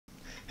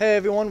Hey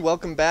everyone,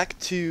 welcome back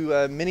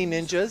to Mini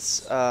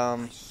Ninjas.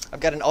 I've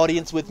got an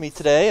audience with me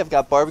today. I've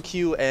got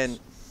Barbecue and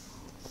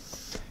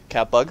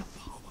Catbug.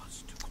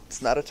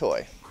 It's not a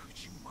toy.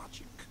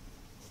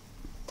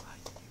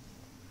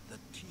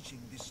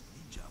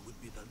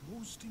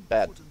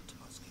 Bad.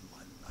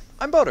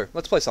 I'm Boater.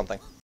 Let's play something.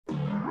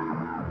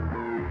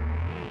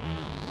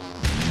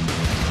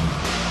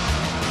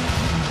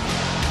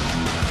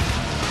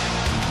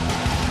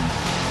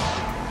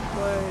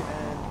 Play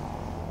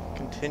and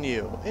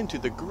continue into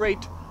the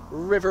Great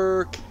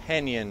River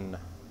Canyon.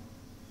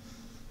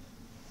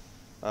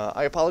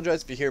 I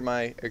apologize if you hear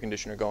my air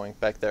conditioner going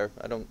back there.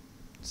 I don't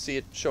see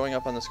it showing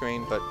up on the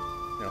screen, but,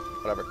 you know,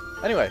 whatever.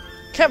 Anyway,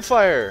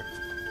 campfire!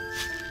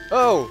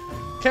 Oh!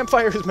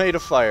 Campfire is made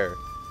of fire.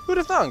 Who'd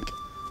have thunk?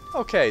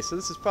 Okay, so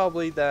this is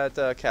probably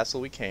that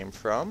castle we came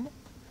from.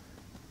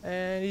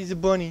 And he's a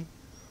bunny.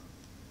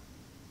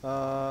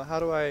 How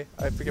do I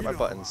forget my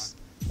buttons.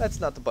 That's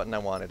not the button I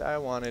wanted. I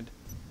wanted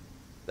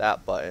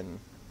that button.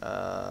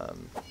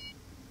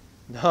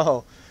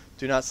 No.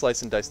 Do not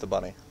slice and dice the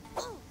bunny.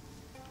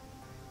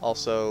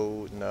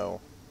 Also, no.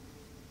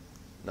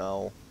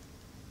 No.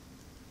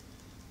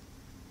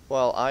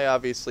 Well, I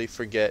obviously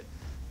forget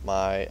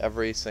my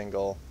every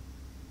single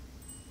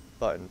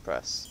button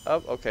press.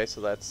 Oh, okay,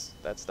 so that's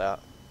that.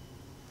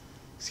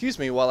 Excuse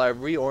me while I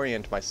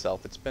reorient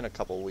myself. It's been a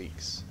couple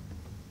weeks.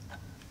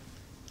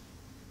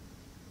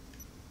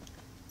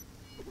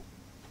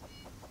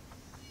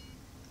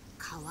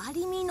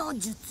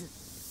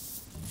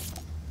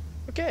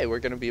 Okay, we're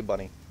gonna be a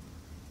bunny.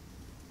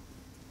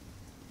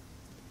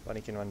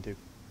 Bunny can run too.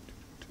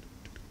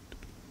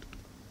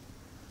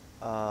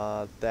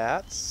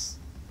 That's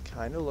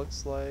kind of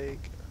looks like.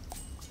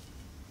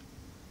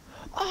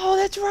 Oh,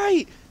 that's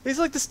right! It's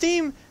like the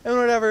Steam and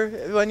whatever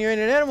when you're in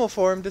an animal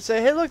form to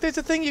say, hey, look, there's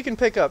a thing you can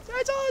pick up.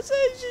 That's awesome!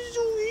 It's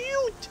so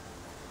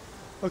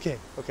cute!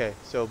 Okay,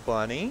 so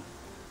Bunny.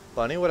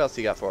 Bunny, what else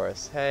you got for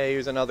us? Hey,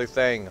 here's another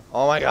thing.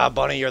 Oh my god,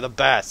 Bunny, you're the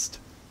best!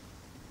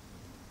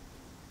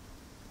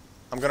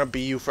 I'm gonna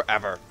be you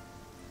forever.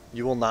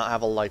 You will not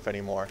have a life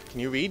anymore. Can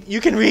you read? You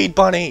can read,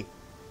 Bunny!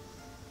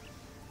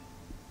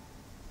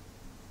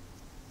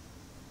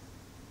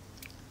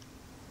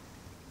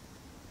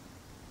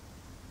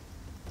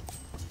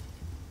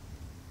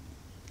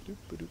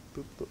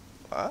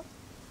 What?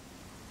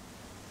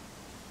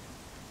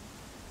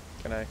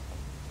 Can I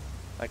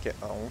can't.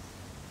 Oh.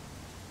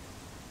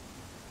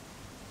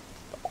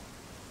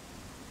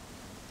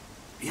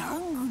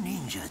 Young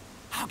ninja,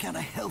 how can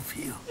I help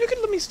you? You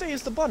can let me stay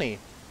as the bunny.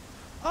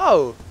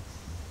 Oh.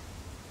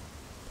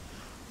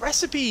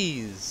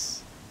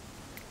 Recipes!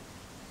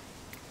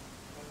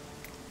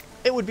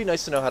 It would be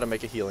nice to know how to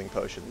make a healing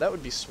potion. That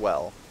would be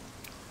swell.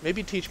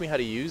 Maybe teach me how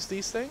to use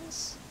these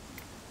things?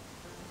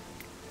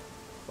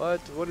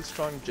 What does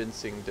strong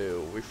ginseng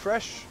do?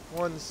 Refresh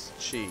one's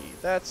chi.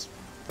 That's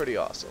pretty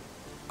awesome.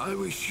 I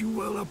wish you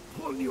well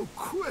upon your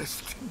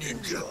quest,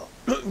 ninja.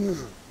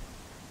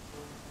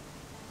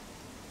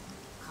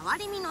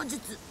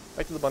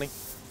 Back to the bunny.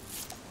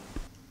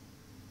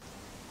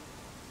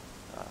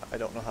 I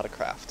don't know how to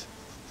craft.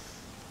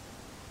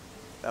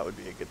 That would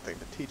be a good thing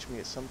to teach me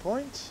at some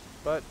point,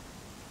 but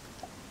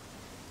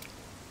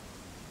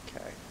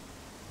okay.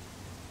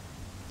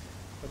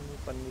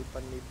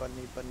 Bunny,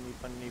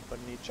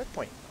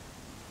 checkpoint.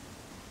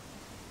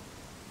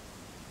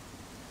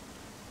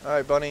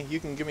 Alright, Bunny, you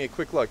can give me a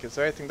quick look. Is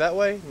there anything that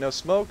way? No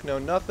smoke, no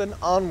nothing.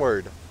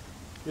 Onward.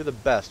 You're the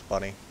best,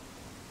 Bunny.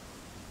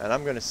 And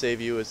I'm gonna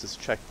save you as this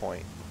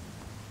checkpoint.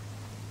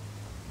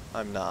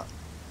 I'm not.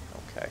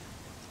 Okay.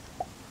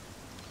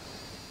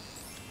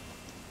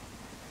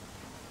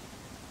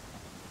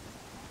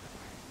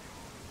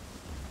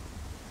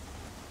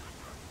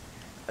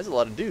 There's a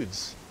lot of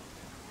dudes.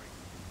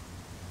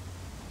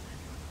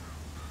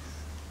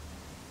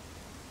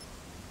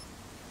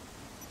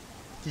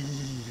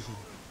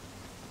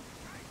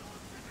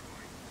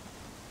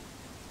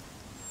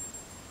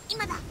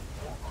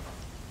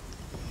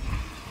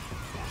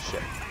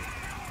 Shit.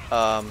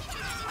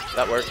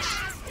 That works.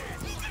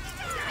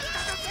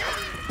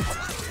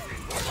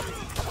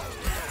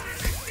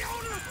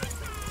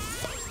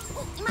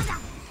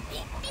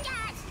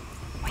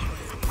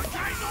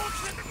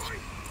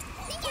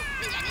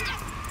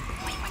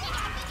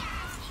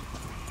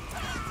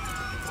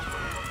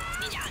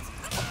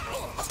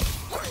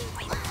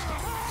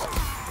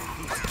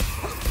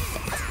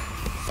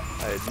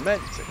 I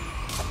meant to.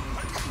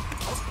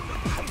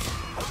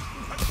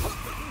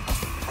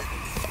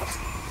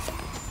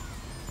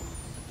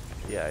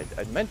 Yeah,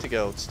 I meant to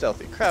go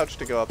stealthy crouch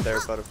to go up there,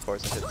 but of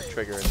course I hit the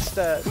trigger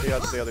instead. The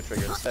other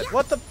trigger instead.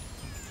 What the?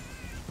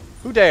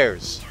 Who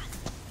dares?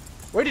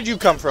 Where did you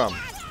come from?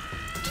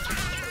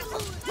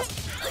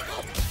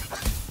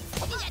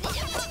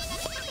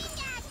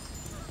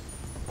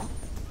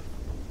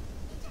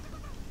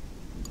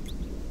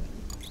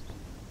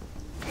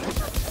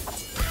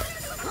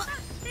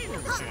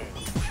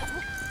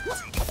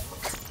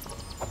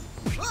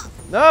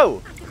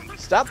 No!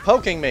 Stop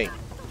poking me!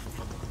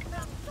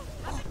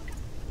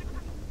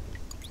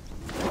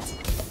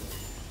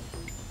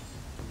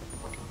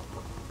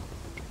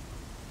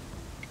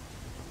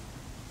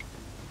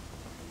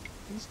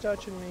 He's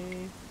touching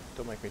me.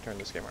 Don't make me turn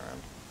this game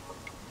around.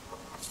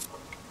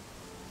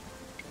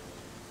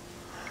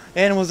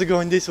 Animals are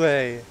going this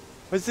way.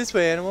 What's this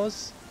way,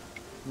 animals?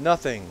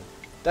 Nothing.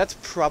 That's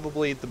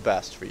probably the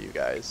best for you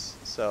guys.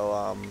 So,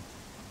 I'm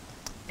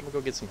gonna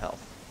go get some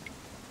health.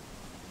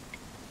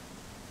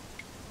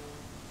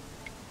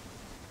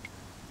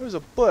 There was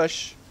a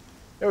bush.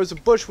 There was a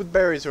bush with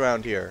berries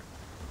around here.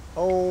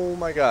 Oh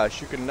my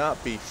gosh, you could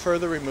not be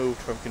further removed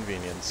from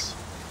convenience.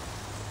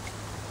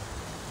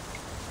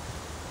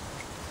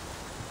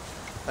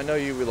 I know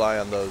you rely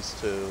on those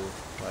to,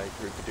 like,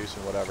 reproduce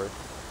and whatever,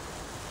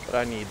 but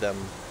I need them,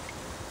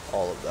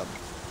 all of them.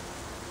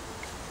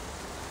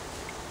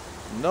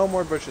 No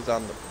more bushes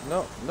on the,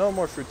 no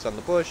more fruits on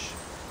the bush.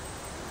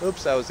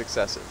 Oops, that was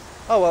excessive.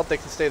 Oh well, they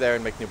can stay there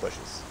and make new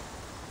bushes.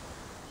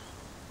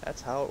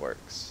 That's how it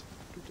works.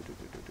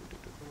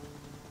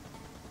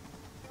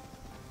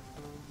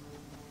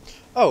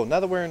 Oh, now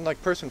that we're in,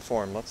 like, person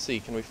form, let's see,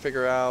 can we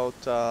figure out,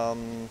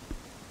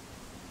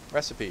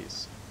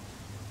 recipes?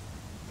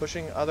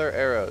 Pushing other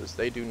arrows,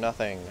 they do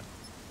nothing.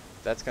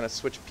 That's gonna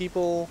switch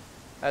people,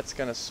 that's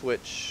gonna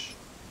switch,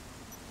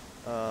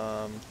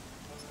 any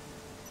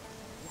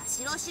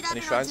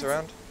shrines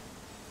around?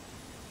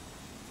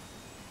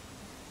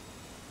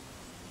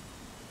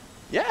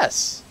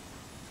 Yes!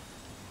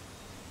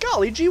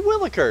 Golly gee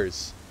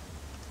willikers!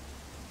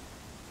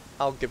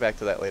 I'll get back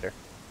to that later.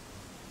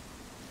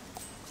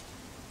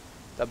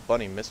 That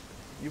bunny missed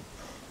you.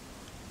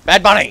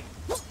 Bad bunny!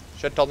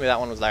 Should've told me that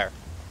one was there.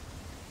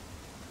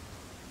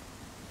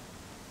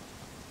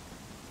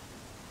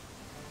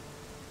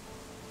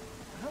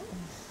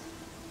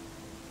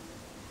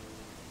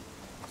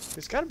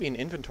 There's gotta be an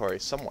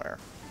inventory somewhere.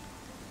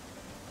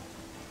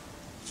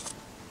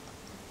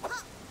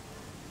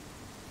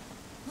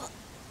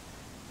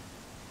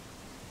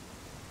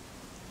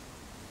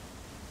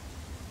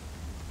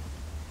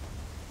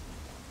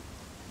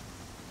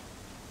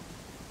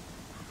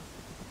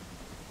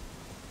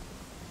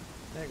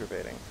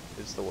 Aggravating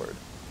is the word.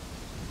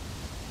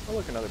 Oh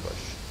look, another bush.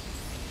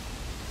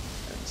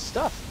 And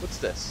stuff! What's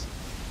this?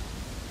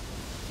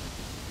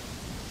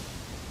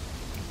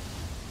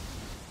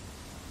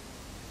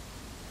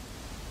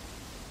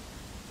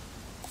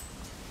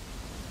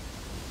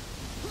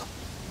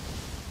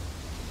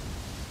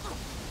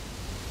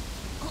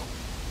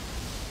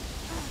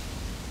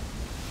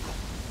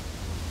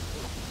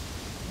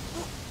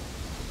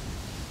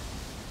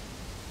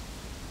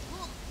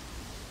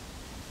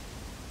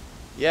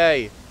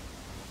 Yay!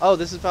 Oh,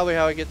 this is probably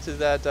how I get to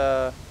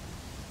that,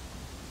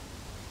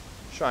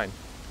 shrine.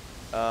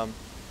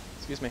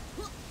 Excuse me.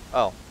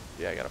 Oh,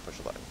 yeah, I gotta push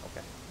a button.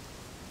 Okay.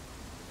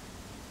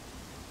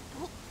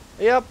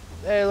 Yep!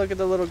 Hey, look at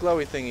the little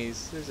glowy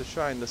thingies. There's a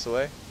shrine this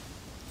way.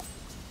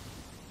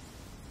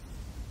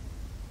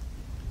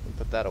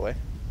 Put that away.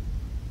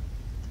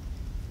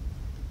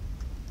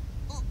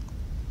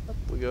 Up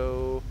we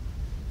go.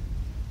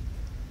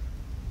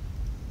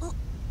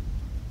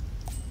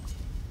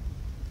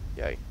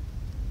 Yay.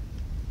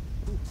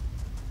 Ooh,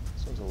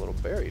 this one's a little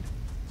buried.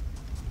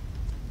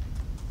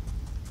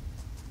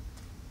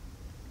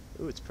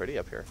 Ooh, it's pretty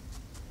up here.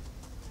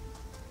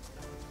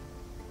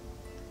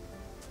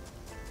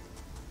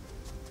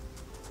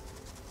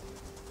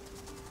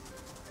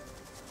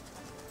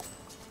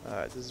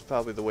 Alright, this is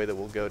probably the way that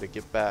we'll go to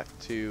get back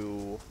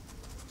to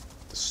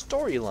the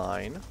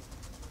storyline,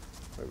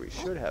 where we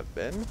should have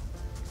been.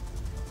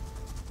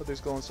 But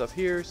there's golden stuff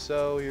here,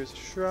 so here's a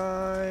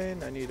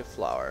shrine. I need a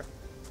flower.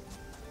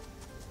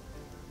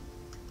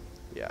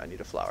 Yeah, I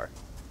need a flower.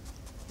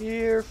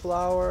 Here,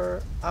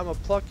 flower. I'ma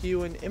pluck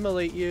you and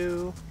immolate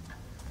you.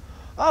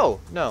 Oh,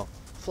 no.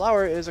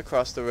 Flower is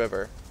across the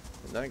river.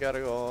 And then I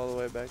gotta go all the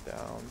way back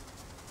down.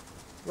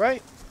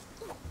 Right?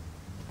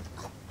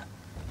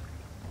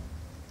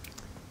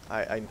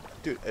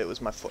 Dude, it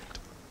was my foot.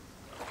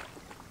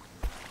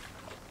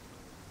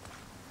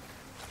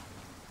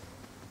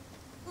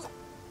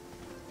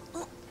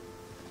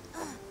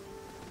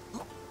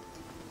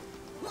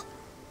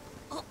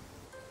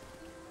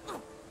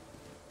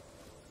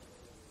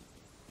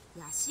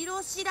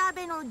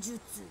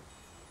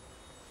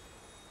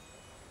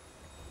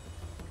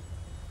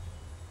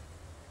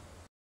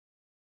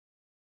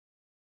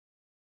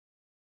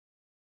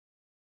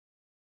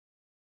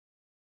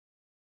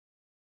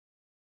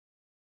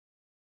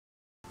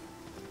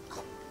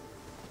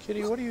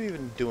 Kitty, what are you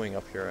even doing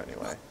up here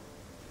anyway?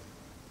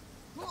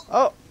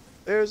 Oh,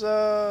 there's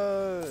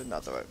a...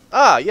 not the right...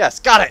 Ah, yes,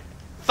 got it!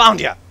 Found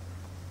ya!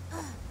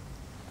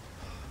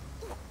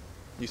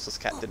 Useless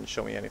cat didn't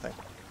show me anything.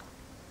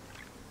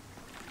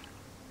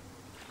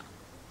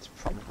 It's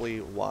probably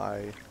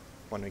why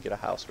when we get a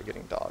house we're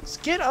getting dogs.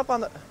 Get up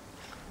on the...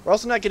 We're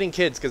also not getting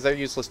kids because they're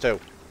useless too.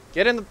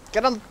 Get on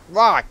the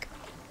rock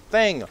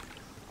thing!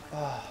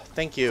 Oh,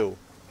 thank you.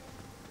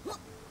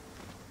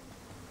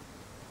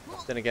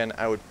 Then again,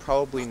 I would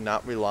probably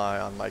not rely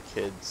on my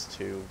kids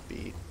to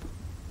be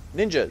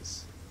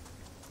ninjas.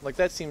 Like,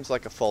 that seems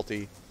like a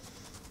faulty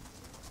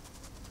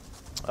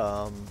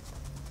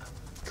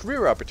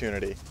career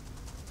opportunity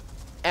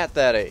at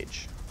that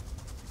age.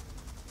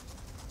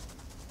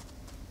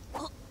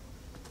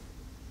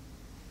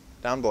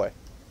 Down, boy.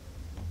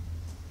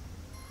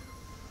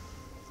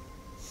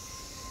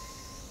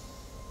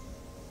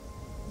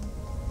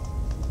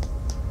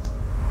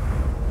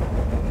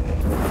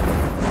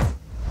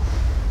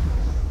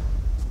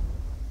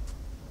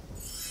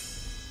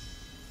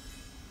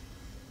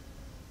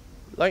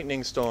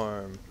 Lightning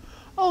storm.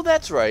 Oh,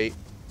 that's right.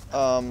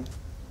 Oh,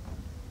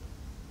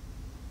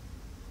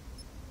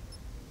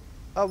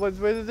 where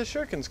did the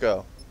shurikens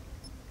go?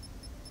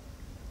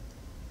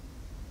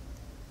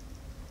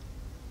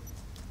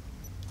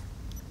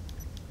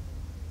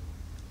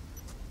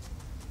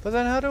 But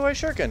then how do I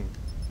shuriken?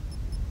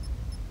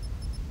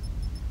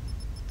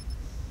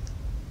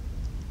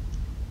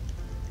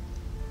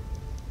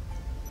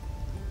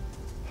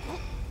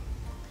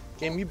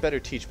 Game, you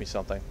better teach me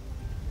something.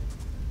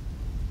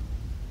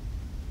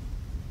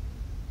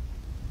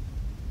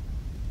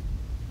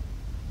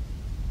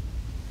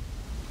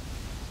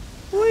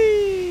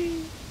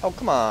 Whee! Oh,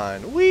 come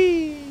on.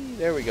 Whee!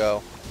 There we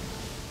go.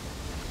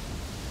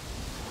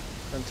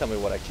 Don't tell me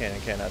what I can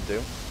and cannot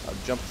do. I'll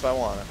jump if I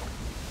want to.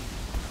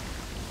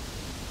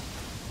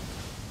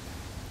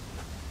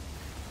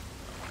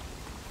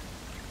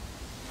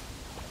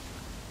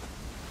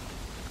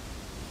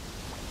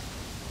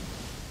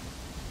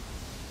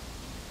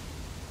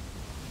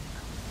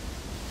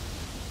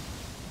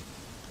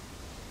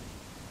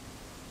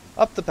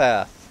 Up the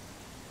path.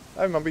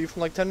 I remember you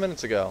from like 10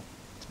 minutes ago.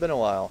 It's been a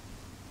while.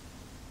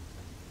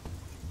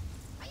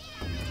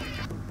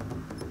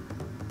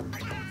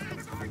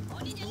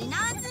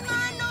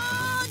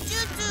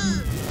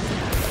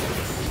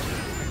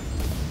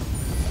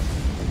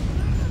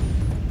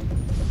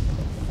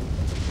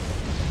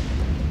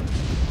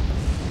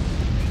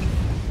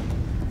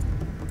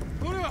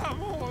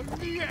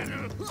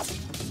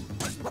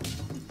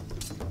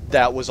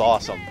 That was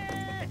awesome.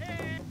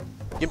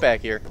 Get back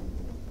here.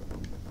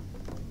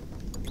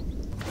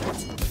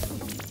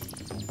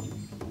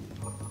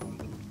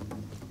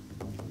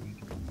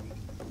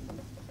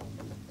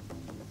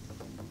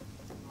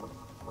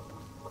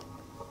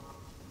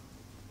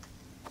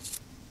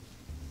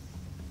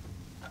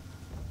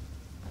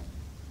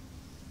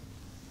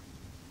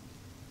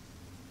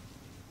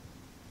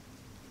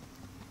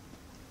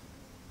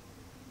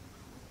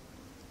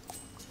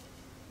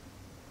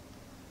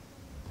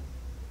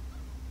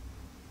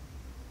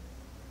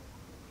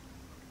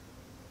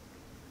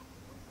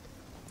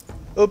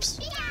 Oops.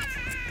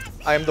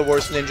 I am the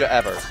worst ninja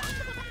ever.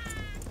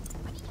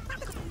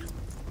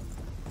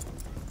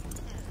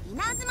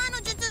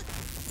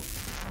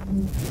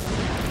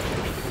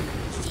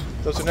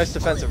 Those are nice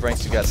defensive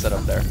ranks you got set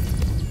up there.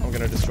 I'm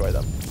gonna destroy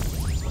them.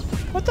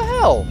 What the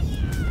hell?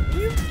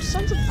 You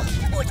sons of...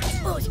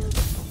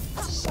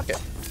 Suck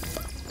it.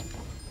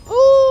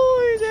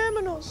 Oh,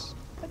 Daminos.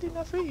 I did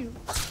not free you.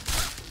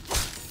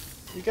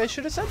 You guys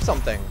should have said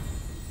something.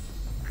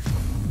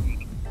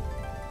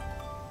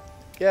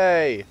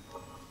 Yay!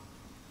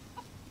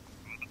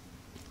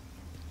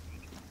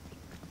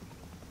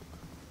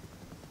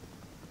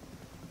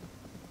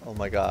 Oh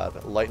my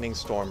god, lightning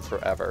storm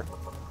forever.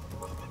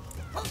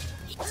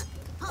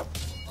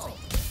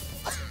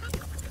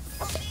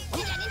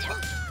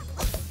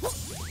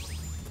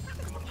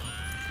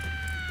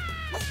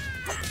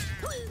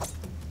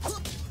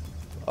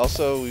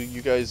 Also,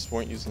 you guys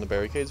weren't using the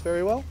barricades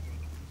very well.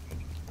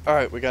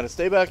 Alright, we gotta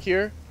stay back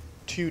here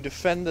to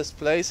defend this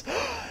place.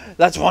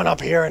 Let's run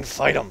up here and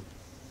fight them.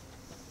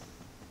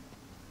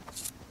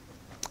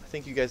 I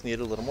think you guys need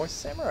a little more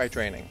samurai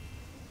training.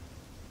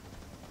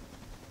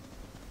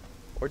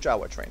 Or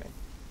Jawa training.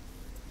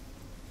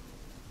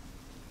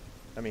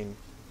 I mean,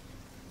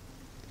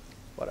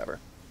 whatever.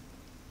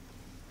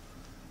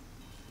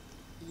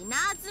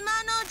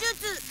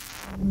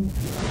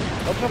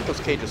 Open up those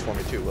cages for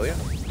me too, will you?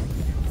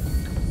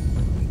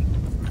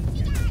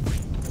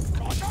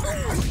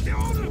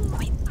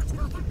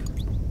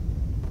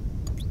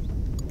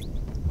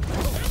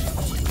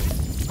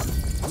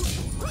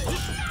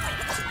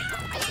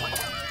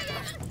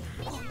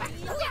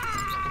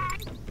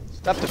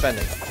 Stop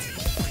defending.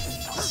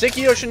 Sick of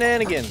your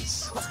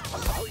shenanigans.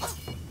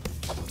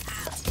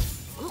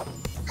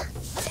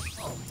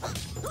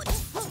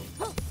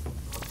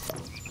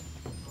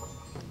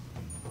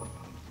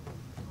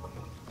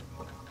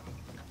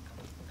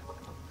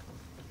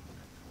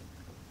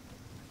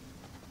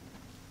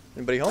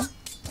 Anybody home?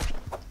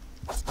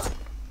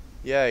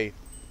 Yay.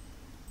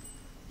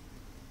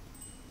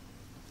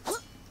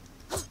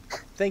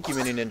 Thank you,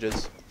 mini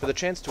ninjas, for the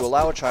chance to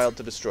allow a child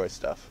to destroy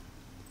stuff.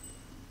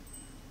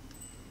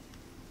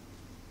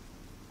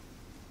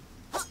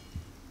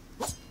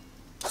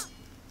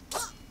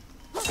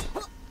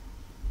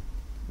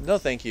 No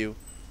thank you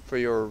for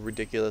your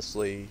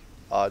ridiculously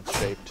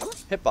odd-shaped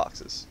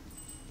hitboxes.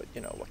 But,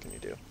 you know, what can you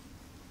do?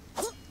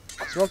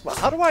 Smoke bomb.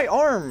 How do I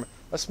arm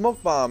a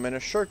smoke bomb and a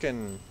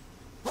shuriken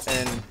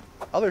and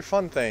other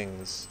fun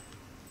things?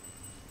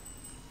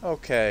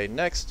 Okay,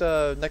 next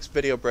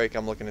video break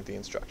I'm looking at the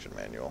instruction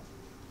manual.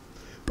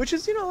 Which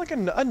is, you know, like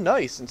a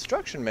nice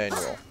instruction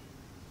manual.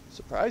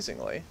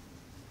 Surprisingly.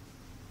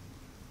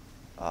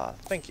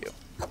 Thank you.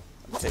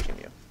 taking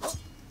you.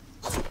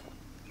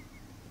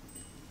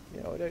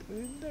 You know, it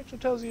actually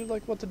tells you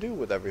like what to do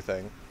with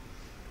everything.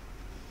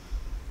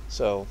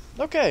 So,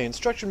 okay,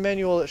 instruction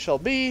manual it shall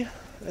be,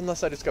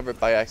 unless I discover it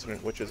by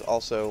accident, which is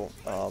also,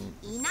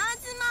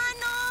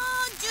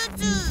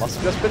 must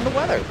have just been the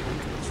weather.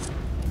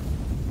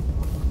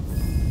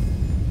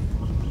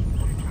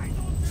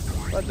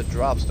 Glad the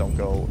drops don't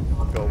go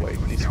away,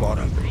 despawn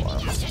after a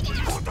while.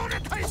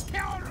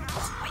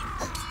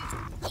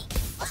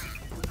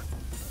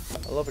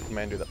 I love a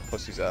commander that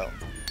pussies out.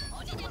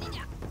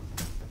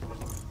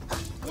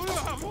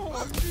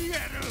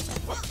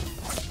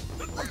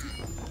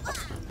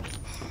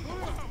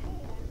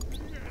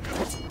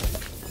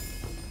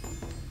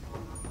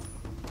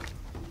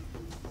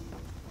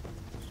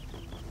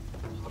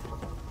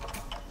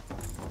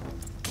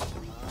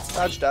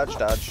 Dodge, dodge,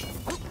 dodge.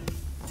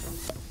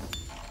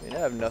 I mean, I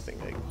have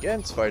nothing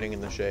against fighting in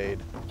the shade.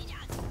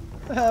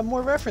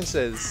 More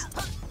references.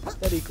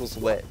 That equals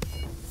wit.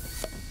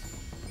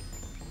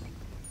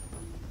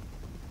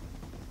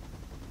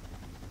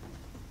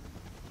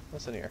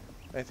 What's in here?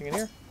 Anything in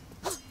here?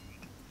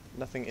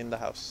 Nothing in the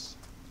house.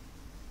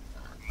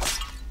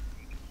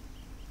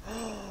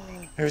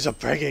 Here's a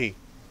piggy!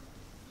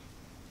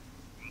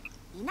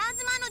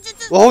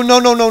 Oh, no,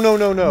 no, no, no,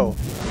 no, no!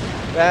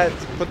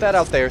 Put that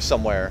out there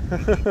somewhere.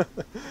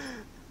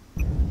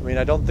 I mean,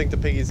 I don't think the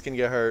piggies can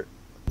get hurt,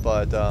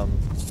 but,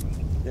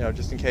 you know,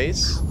 just in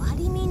case.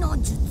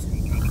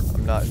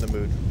 I'm not in the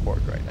mood for pork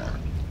right now.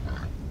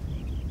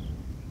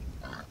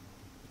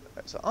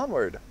 Alright, so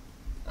onward.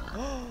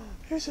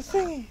 Here's a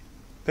thingy!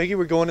 Piggy,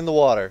 we're going in the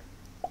water.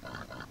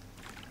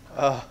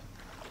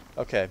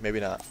 Okay, maybe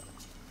not.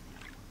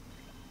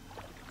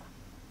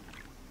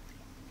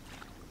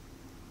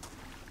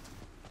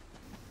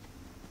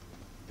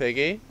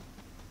 Piggy?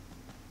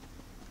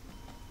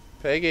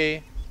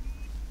 Piggy?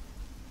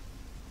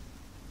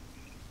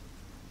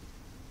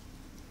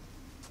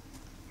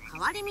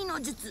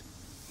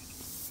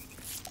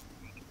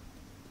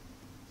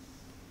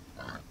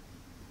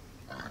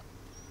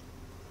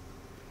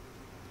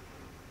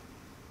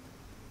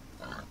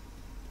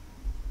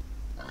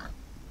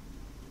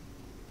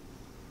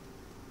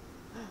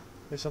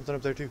 There's something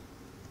up there too.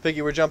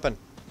 Piggy, we're jumping.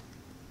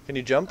 Can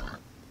you jump?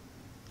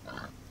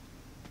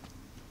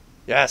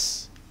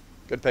 Yes!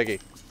 Good Piggy.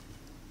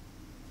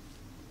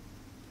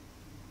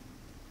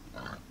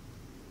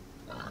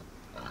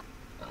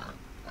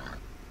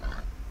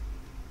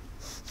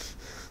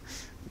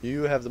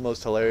 You have the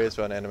most hilarious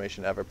run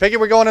animation ever. Piggy,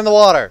 we're going in the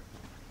water!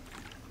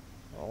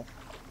 Oh.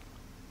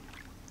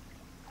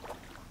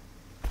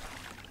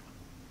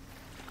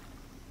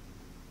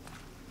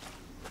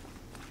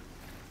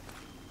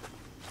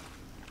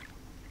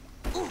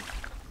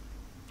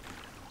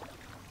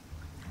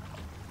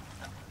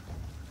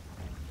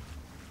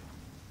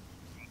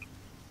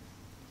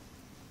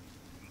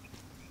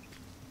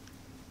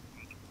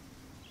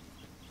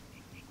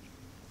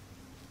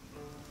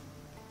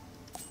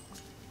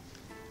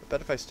 I bet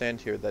if I stand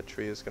here, that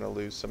tree is going to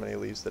lose so many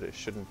leaves that it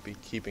shouldn't be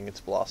keeping its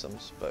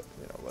blossoms, but,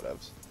 you know,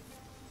 whatevs.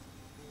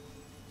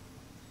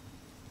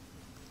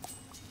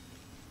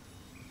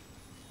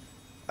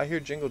 I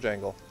hear jingle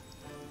jangle.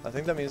 I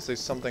think that means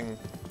there's something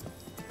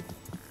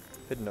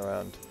hidden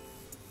around.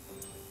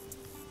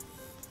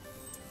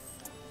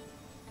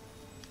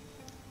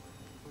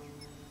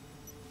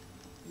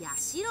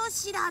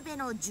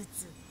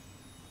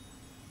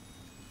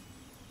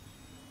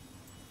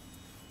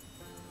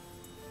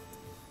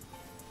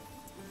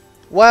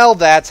 Well,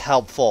 that's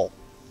helpful.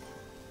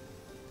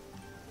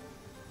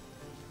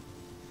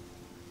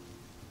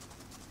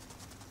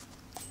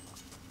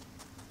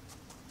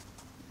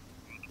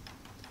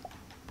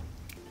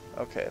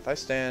 Okay, if I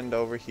stand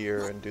over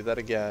here and do that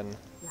again,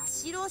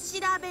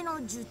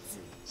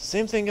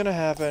 same thing gonna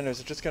happen, or is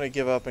it just gonna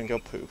give up and go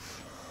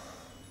poof?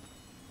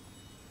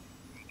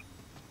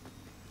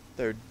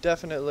 They're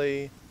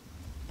definitely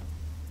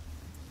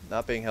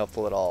not being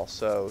helpful at all,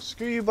 so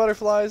screw you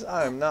butterflies,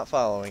 I'm not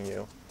following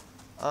you.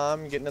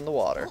 I'm getting in the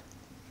water.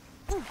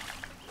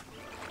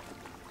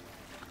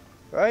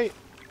 Right?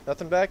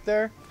 Nothing back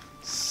there?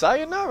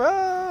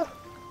 Sayonara!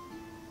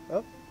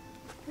 Oh.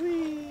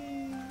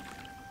 Whee!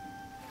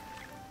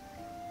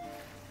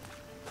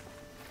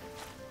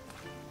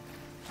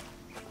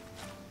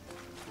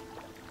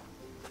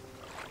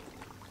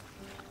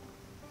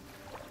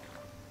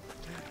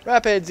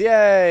 Rapids,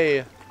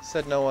 yay!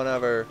 Said no one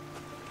ever.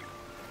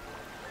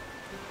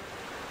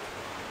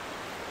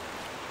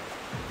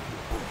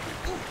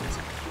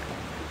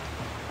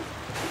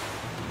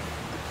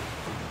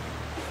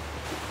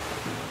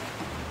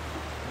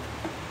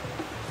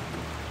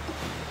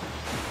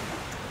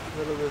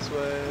 A little this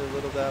way, a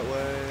little that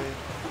way.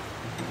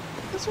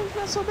 This one's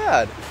not so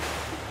bad.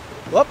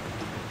 Whoop!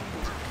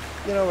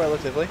 You know,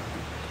 relatively.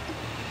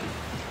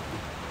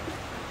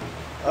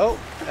 Oh,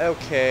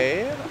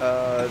 okay.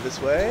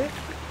 This way.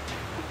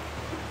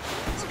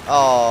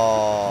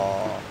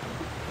 Oh.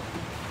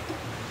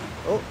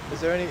 Oh, is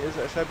there any?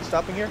 Should I be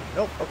stopping here?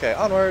 Nope. Okay,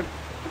 onward.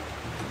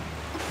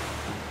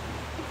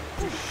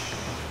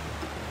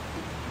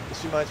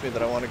 This should reminds me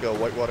that I want to go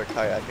whitewater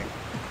kayaking.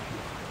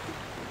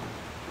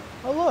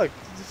 Oh look,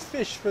 the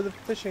fish for the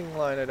fishing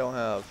line I don't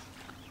have.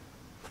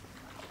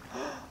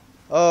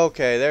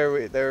 Okay,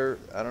 there.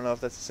 I don't know if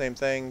that's the same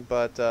thing,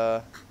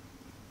 but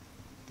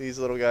these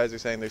little guys are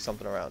saying there's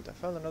something around. I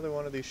found another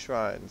one of these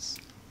shrines.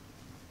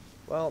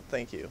 Well,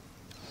 thank you.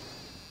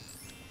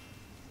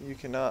 You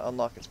cannot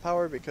unlock its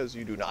power because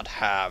you do not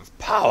have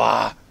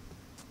power.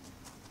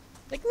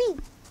 Like me.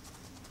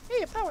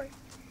 Hey, power.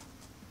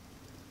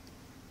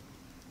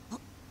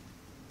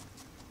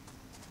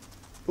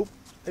 Oop,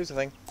 there's the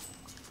thing.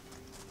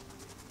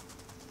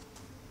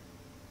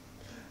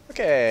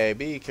 Okay,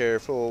 be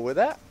careful with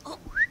that.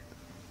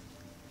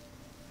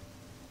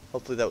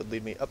 Hopefully that would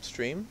lead me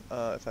upstream,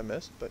 if I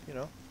missed, but you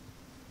know.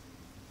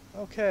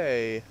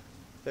 Okay,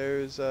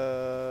 there's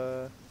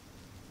a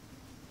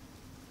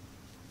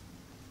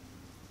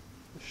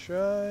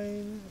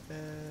shrine,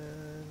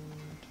 and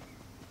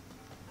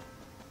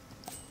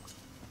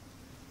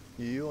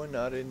you are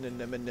not in the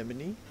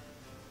anemone.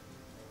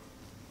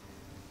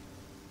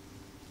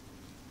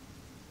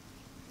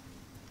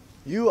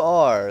 You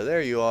are,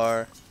 there you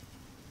are.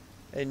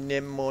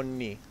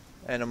 Anemone.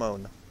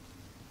 Anemone.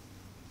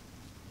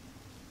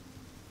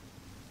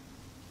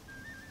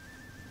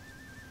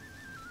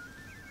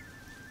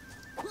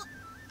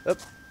 Up.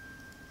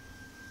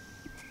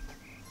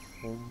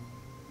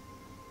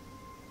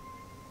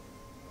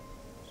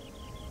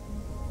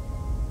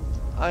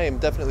 I am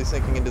definitely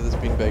sinking into this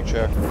beanbag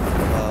chair.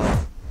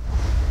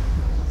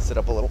 Sit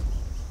up a little.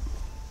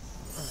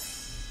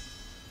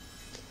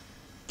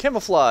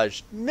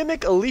 Camouflage.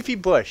 Mimic a leafy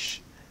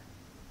bush.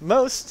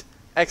 Most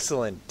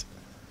excellent.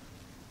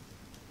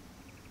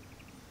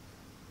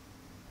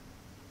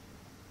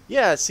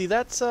 Yeah, see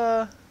that's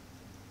Oh,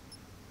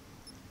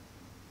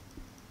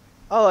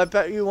 I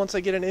bet you once I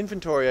get an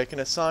inventory I can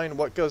assign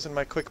what goes in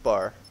my quick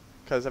bar,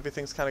 because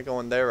everything's kind of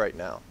going there right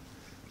now.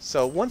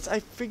 So once I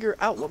figure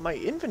out what my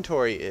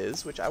inventory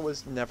is, which I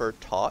was never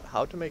taught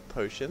how to make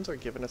potions or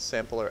given a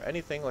sample or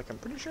anything like I'm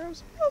pretty sure I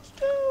was supposed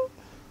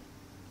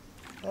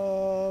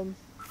to.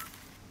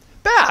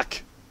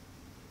 Back!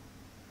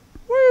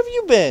 Where have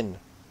you been?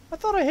 I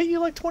thought I hit you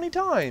like 20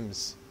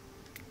 times.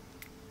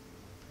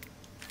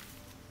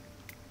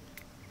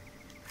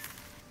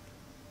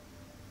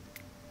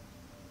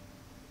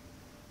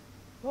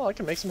 Well, I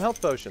can make some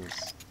health potions.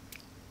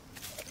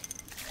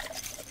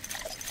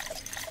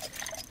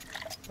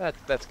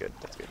 That's good.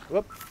 That's good.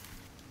 Whoop.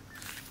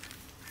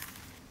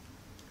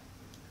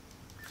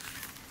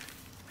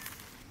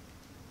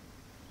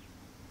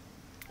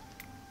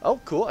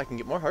 Oh, cool. I can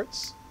get more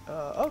hearts.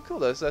 Oh, cool.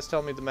 That's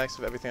telling me the max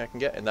of everything I can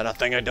get, and then a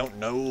thing I don't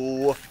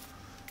know.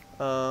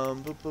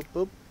 Boop, boop,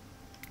 boop.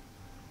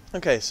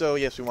 Okay, so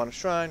yes, we want a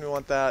shrine. We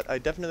want that. I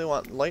definitely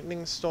want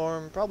lightning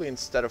storm, probably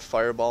instead of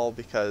fireball,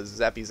 because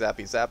zappy,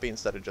 zappy, zappy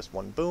instead of just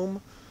one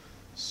boom.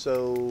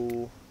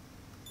 So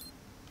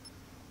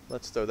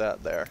let's throw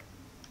that there.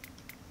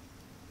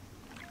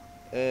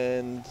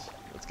 And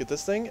let's get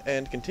this thing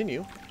and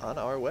continue on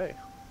our way.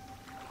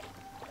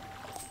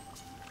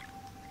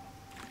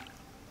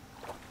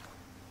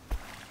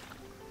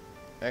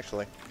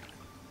 Actually,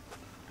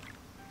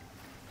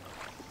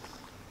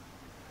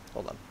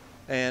 hold on.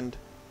 And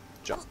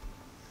jump.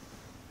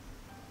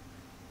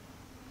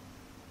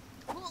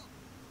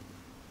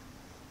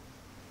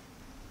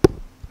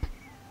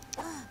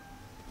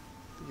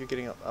 You're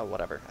getting up. Oh,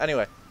 whatever.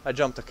 Anyway, I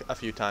jumped a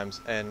few times,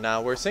 and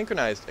now we're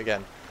synchronized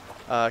again.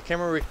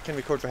 Camera can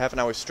record for half an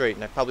hour straight,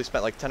 and I probably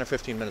spent like 10 or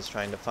 15 minutes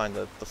trying to find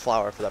the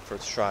flower for that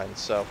first shrine.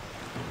 So,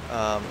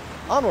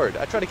 onward.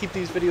 I try to keep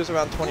these videos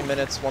around 20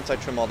 minutes. Once I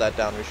trim all that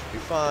down, we should be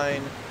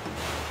fine.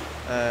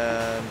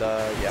 And,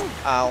 yeah.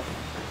 Ow.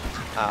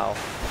 Ow.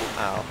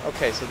 Ow.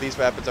 Okay, so these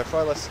rapids are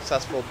far less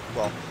successful.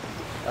 Well,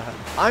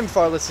 I'm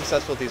far less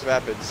successful at these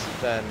rapids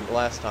than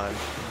last time.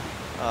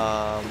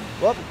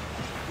 Whoop.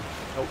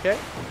 Okay.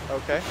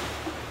 Okay.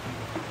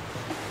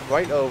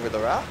 Right over the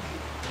rock.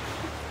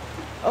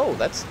 Oh,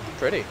 that's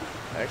pretty,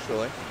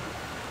 actually.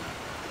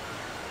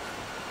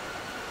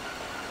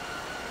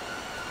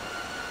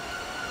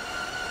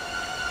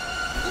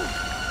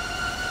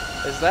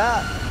 Is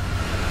that?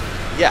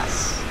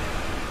 Yes.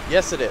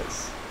 Yes, it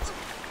is.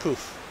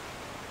 Poof.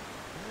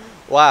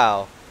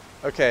 Wow.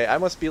 Okay, I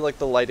must be like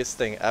the lightest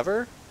thing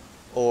ever,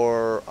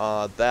 or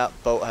that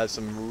boat has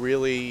some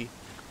really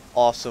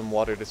awesome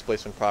water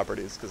displacement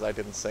properties, because I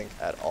didn't sink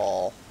at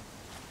all.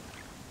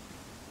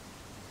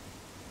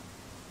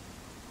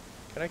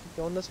 Can I keep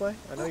going this way?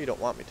 I know you don't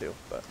want me to,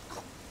 but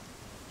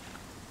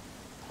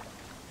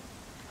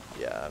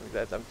yeah, I mean,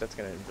 that's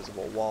gonna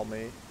invisible wall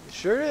me. It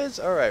sure is.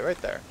 All right,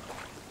 right there.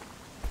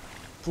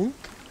 Boonk.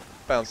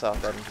 Bounce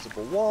off that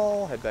invisible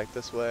wall. Head back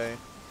this way,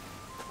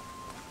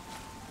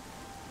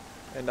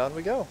 and on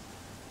we go.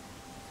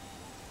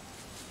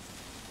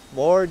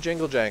 More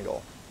jingle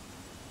jangle.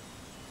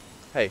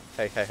 Hey,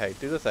 hey, hey, hey!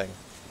 Do the thing.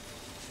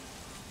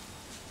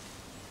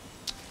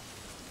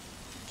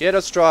 Get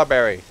a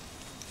strawberry.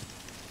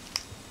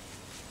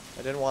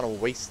 I didn't want to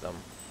waste them.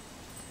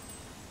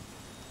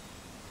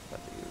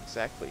 Not that you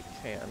exactly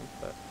can,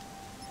 but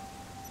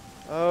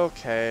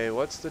Okay,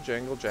 what's the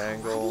jangle 変わ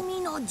り jangle?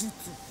 身の術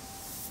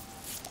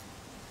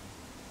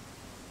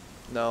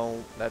No,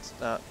 that's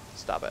not.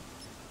 Stop it.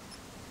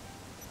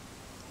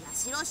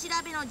 社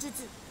調べの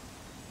術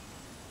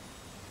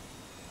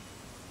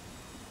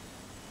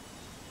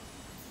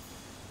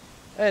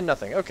And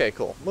nothing. Okay,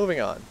 cool. Moving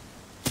on.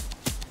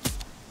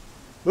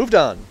 Moved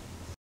on.